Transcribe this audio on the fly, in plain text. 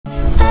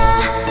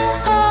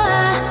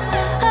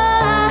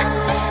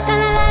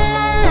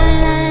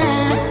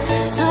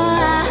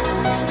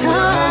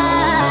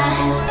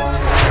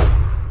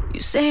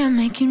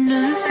make you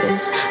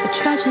nervous. A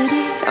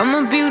tragedy, I'm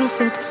a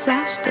beautiful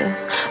disaster.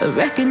 A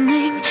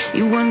reckoning,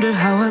 you wonder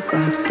how I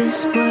got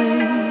this way.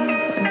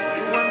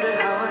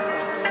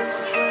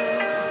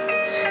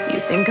 You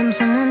think I'm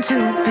someone to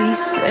be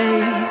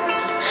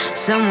saved,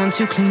 someone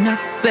to clean up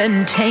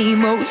and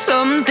tame. Oh,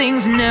 some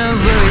things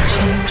never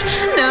change,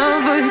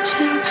 never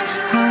change.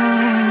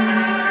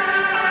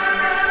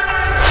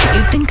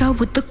 You think I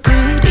would look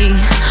pretty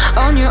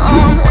on your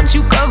arm once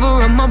you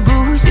cover up my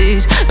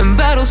bruises and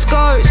battle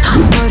scars,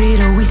 but it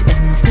always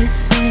ends the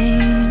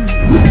same.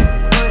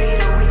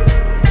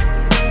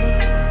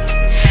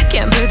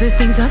 Can't bear the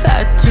things I've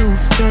had to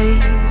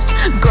face,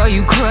 got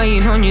you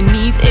crying on your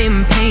knees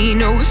in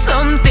pain. Oh,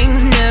 some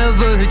things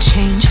never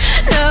change,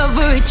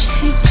 never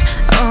change.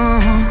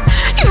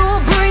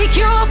 You'll break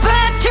your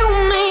back to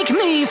make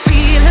me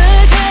feel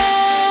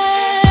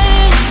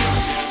again,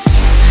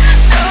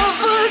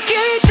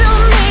 suffocate to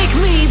make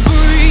me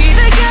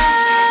breathe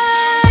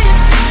again,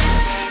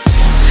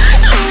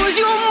 lose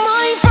your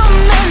mind from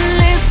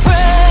endless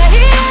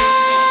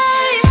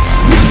pain.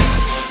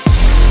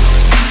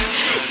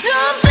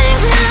 Some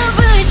things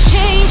never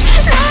change,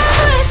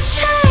 never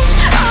change.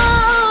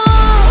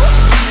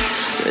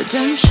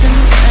 Redemption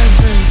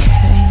never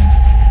came.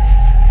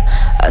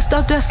 I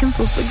stopped asking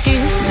for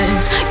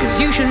forgiveness, cause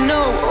you should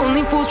know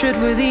only fools tread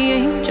where the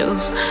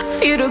angels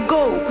fear to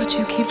go, but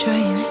you keep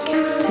trying to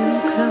get too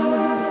close.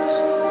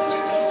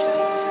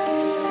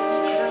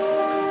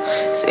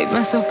 Save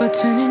myself by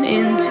turning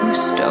into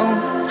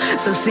stone,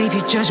 so save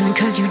your judgment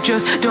cause you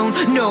just don't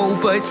know.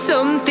 But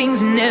some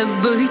things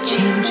never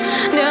change,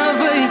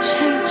 never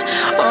change.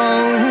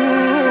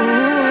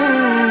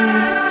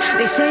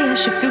 They say I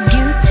should feel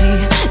guilty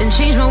and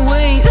change my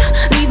ways,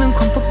 leaving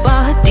crumpled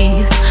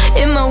bodies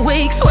in my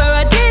wake. Swear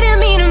I didn't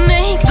mean to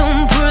make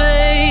them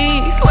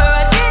break, swear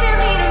I didn't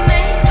mean to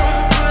make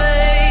them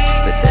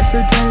break. But they're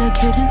so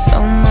delicate and so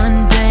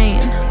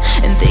mundane,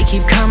 and they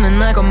keep coming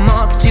like a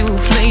moth to a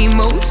flame.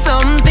 Oh,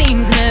 some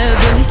things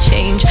never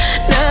change,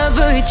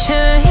 never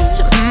change.